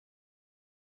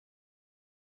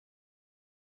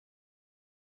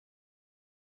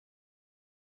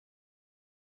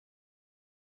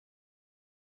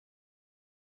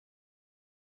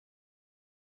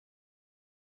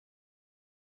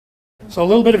So a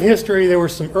little bit of history. There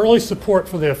was some early support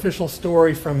for the official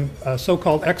story from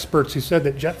so-called experts who said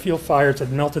that jet fuel fires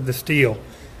had melted the steel.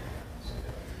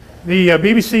 The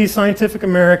BBC, Scientific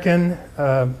American,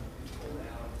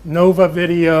 Nova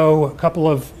Video, a couple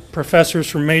of professors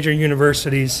from major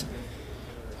universities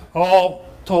all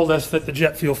told us that the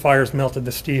jet fuel fires melted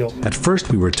the steel. At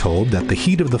first we were told that the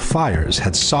heat of the fires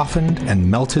had softened and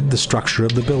melted the structure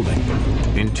of the building.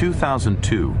 In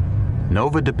 2002,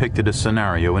 Nova depicted a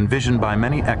scenario envisioned by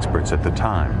many experts at the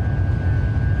time,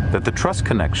 that the truss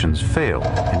connections failed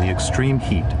in the extreme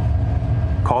heat,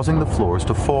 causing the floors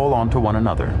to fall onto one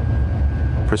another,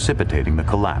 precipitating the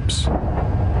collapse.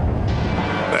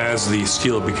 As the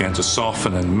steel began to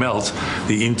soften and melt,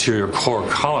 the interior core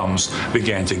columns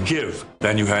began to give.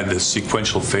 Then you had this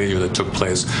sequential failure that took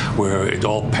place where it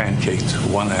all pancaked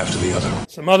one after the other.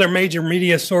 Some other major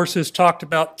media sources talked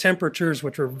about temperatures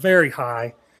which were very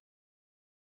high.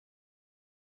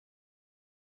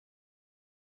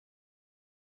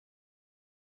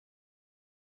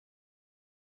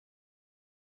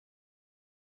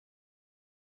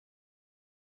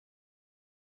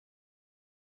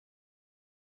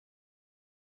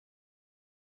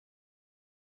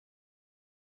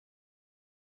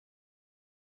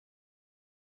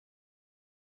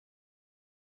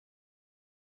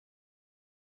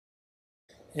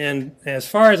 And as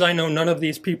far as I know, none of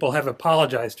these people have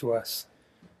apologized to us.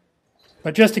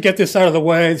 But just to get this out of the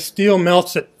way, steel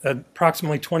melts at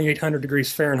approximately 2,800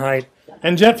 degrees Fahrenheit,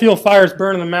 and jet fuel fires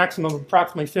burn in a maximum of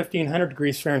approximately 1,500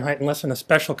 degrees Fahrenheit unless in a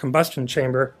special combustion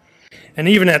chamber, and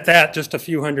even at that, just a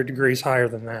few hundred degrees higher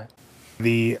than that.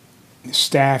 The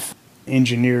staff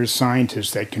engineers,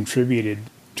 scientists that contributed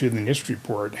to the NIST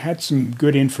report had some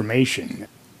good information,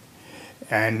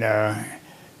 and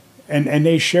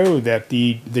they show that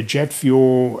the jet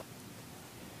fuel,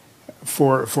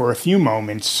 for a few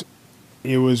moments,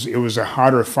 it was a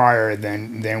hotter fire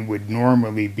than would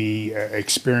normally be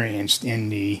experienced in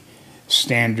the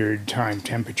standard time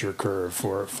temperature curve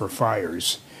for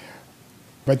fires.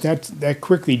 But that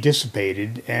quickly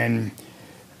dissipated, and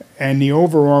the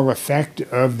overall effect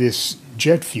of this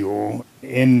jet fuel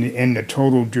in the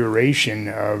total duration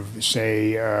of,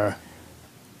 say,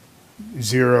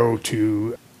 0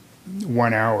 to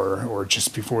 1 hour, or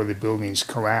just before the buildings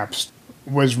collapsed,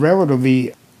 was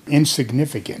relatively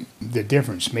insignificant. The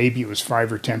difference, maybe it was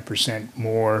 5 or 10%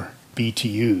 more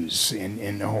BTUs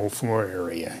in the whole floor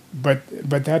area. But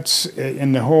that's,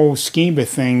 in the whole scheme of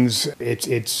things,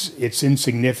 it's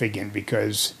insignificant,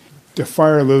 because the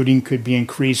fire loading could be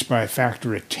increased by a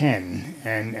factor of 10,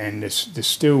 and this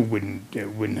still wouldn't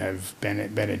have been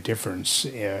a difference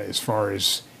as far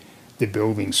as the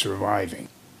building surviving.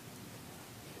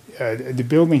 The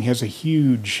building has a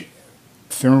huge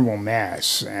thermal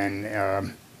mass,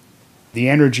 and the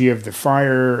energy of the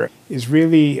fire is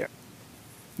really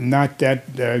not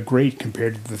that great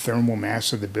compared to the thermal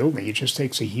mass of the building. It just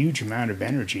takes a huge amount of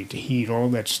energy to heat all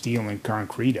that steel and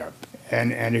concrete up.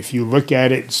 And if you look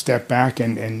at it, step back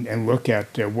and look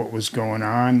at what was going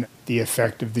on, the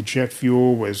effect of the jet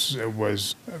fuel was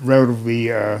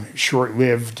relatively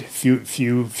short-lived,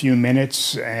 few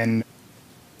minutes, and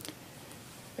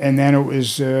then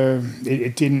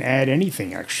it didn't add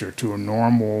anything extra to a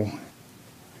normal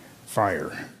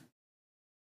fire.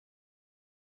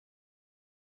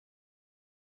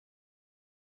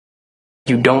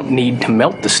 You don't need to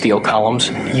melt the steel columns,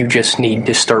 you just need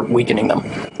to start weakening them.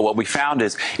 What we found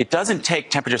is it doesn't take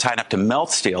temperatures high enough to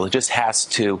melt steel, it just has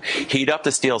to heat up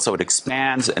the steel so it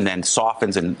expands and then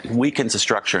softens and weakens the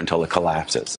structure until it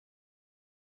collapses.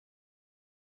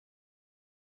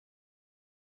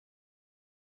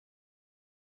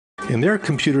 In their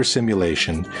computer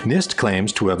simulation, NIST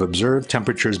claims to have observed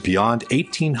temperatures beyond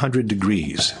 1,800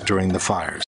 degrees during the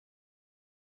fires.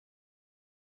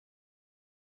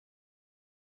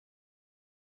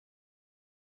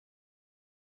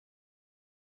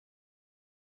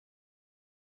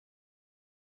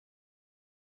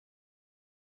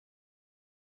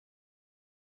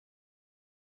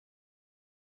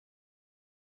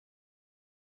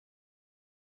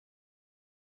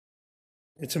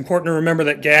 It's important to remember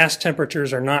that gas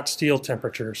temperatures are not steel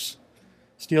temperatures.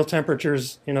 Steel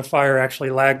temperatures in a fire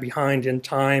actually lag behind in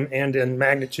time and in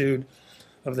magnitude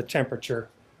of the temperature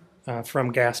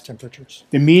from gas temperatures.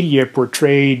 The media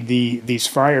portrayed these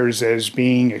fires as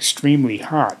being extremely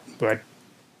hot, but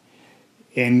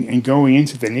in going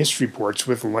into the NIST reports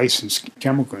with a licensed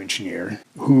chemical engineer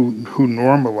who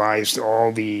normalized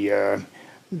all the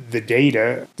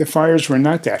data, the fires were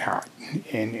not that hot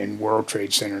in World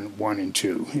Trade Center 1 and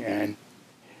 2. And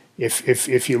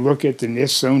if you look at the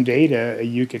NIST zone data,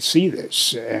 you could see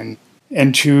this. And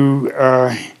to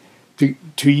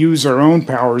To use our own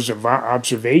powers of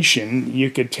observation, you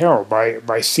could tell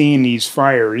by seeing these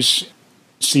fires,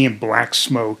 seeing black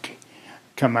smoke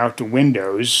come out the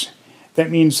windows.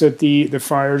 That means that the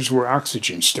fires were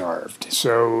oxygen starved.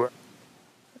 So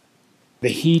the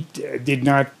heat did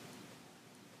not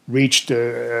reach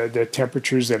the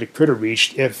temperatures that it could have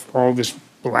reached if all this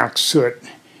black soot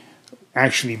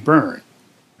actually burned.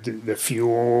 The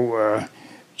fuel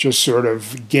just sort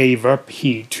of gave up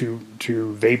heat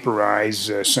to vaporize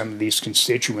some of these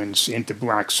constituents into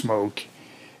black smoke,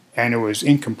 and it was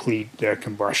incomplete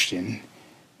combustion.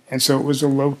 And so it was a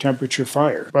low temperature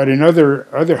fire. But in other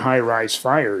high-rise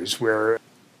fires where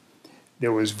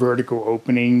there was vertical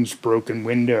openings, broken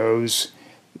windows,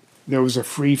 there was a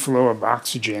free flow of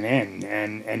oxygen in,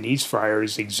 and these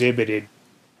fires exhibited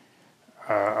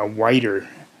a whiter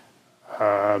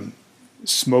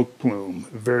smoke plume,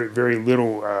 very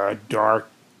little dark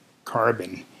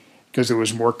carbon, because there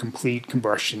was more complete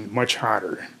combustion, much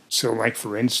hotter. So, like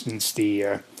for instance,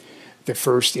 the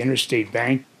first Interstate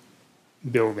Bank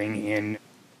building in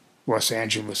Los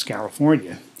Angeles,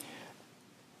 California,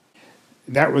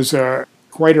 that was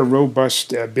quite a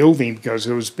robust building because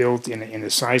it was built in a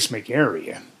seismic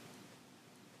area,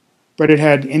 but it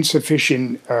had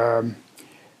insufficient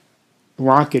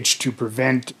blockage to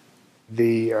prevent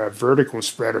the vertical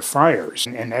spread of fires,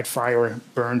 and that fire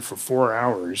burned for 4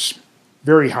 hours.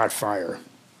 Very hot fire.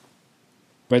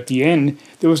 But at the end,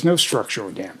 there was no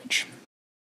structural damage.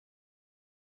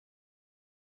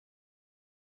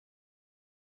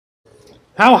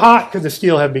 How hot could the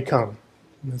steel have become?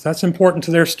 That's important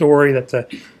to their story, that the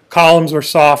columns were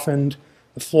softened,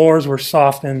 the floors were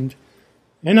softened.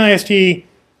 NIST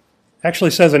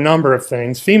actually says a number of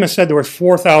things. FEMA said there was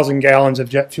 4,000 gallons of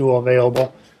jet fuel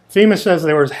available. FEMA says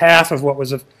there was half of what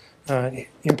was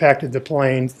impacted the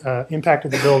planes, impacted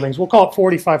the buildings. We'll call it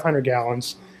 4,500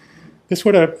 gallons. This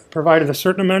would have provided a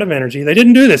certain amount of energy. They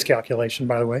didn't do this calculation,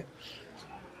 by the way.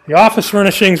 The office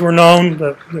furnishings were known.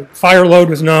 The fire load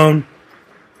was known.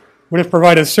 Would have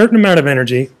provided a certain amount of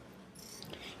energy.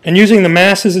 And using the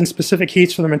masses and specific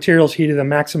heats for the materials heated to the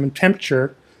maximum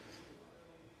temperature,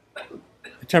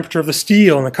 the temperature of the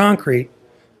steel and the concrete,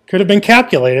 could have been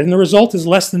calculated, and the result is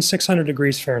less than 600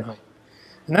 degrees Fahrenheit.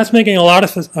 And that's making a lot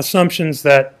of assumptions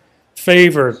that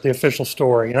favor the official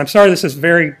story. And I'm sorry this is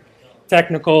very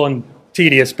technical and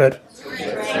tedious, but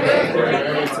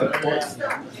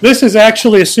this is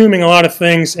actually assuming a lot of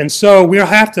things, and so we'll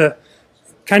have to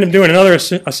kind of do another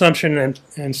assumption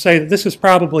and say that this is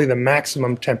probably the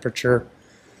maximum temperature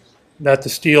that the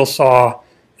steel saw,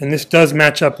 and this does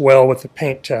match up well with the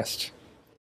paint test.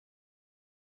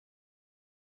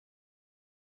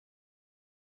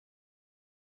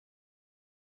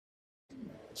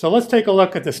 So let's take a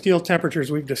look at the steel temperatures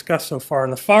we've discussed so far.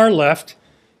 On the far left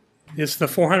is the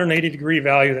 480 degree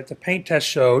value that the paint test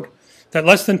showed, that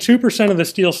less than 2% of the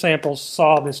steel samples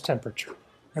saw this temperature.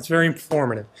 That's very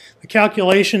informative. The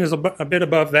calculation is a bit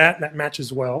above that, and that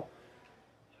matches well.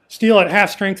 Steel at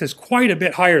half strength is quite a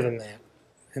bit higher than that.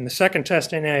 In the second test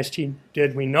NIST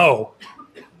did, we know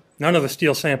none of the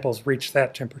steel samples reached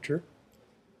that temperature.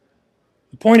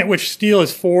 The point at which steel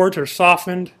is forged or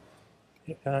softened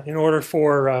in order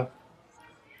for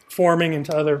forming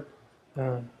into other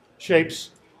shapes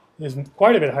is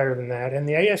quite a bit higher than that. And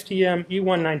the ASTM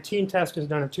E119 test is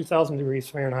done at 2,000 degrees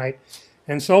Fahrenheit,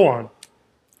 and so on.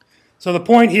 So the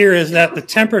point here is that the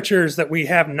temperatures that we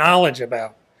have knowledge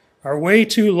about are way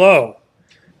too low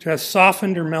to have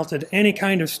softened or melted any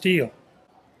kind of steel.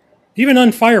 Even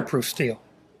unfireproof steel.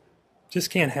 Just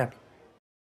can't happen.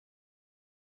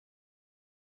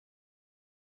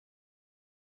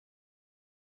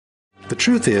 The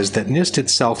truth is that NIST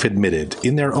itself admitted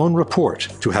in their own report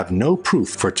to have no proof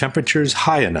for temperatures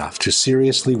high enough to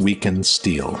seriously weaken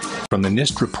steel. From the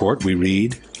NIST report we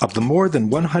read, of the more than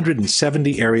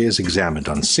 170 areas examined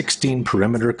on 16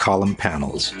 perimeter column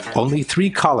panels, only 3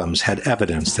 columns had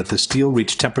evidence that the steel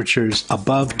reached temperatures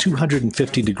above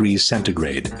 250 degrees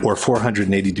centigrade or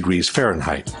 480 degrees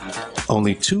Fahrenheit.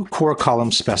 Only 2 core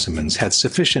column specimens had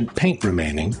sufficient paint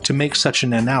remaining to make such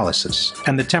an analysis,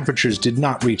 and the temperatures did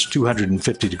not reach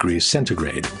 250 degrees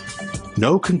centigrade.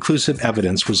 No conclusive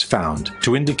evidence was found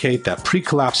to indicate that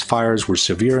pre-collapse fires were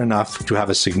severe enough to have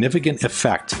a significant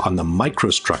effect on the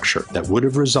microstructure that would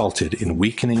have resulted in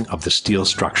weakening of the steel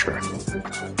structure.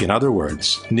 In other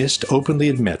words, NIST openly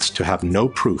admits to have no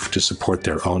proof to support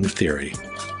their own theory.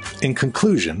 In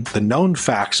conclusion, the known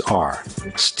facts are: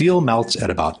 steel melts at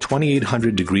about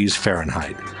 2,800 degrees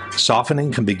Fahrenheit.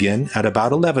 Softening can begin at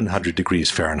about 1,100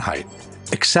 degrees Fahrenheit.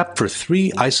 Except for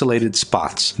 3 isolated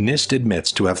spots, NIST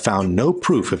admits to have found no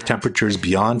proof of temperatures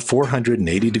beyond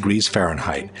 480 degrees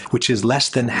Fahrenheit, which is less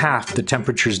than half the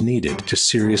temperatures needed to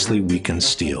seriously weaken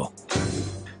steel.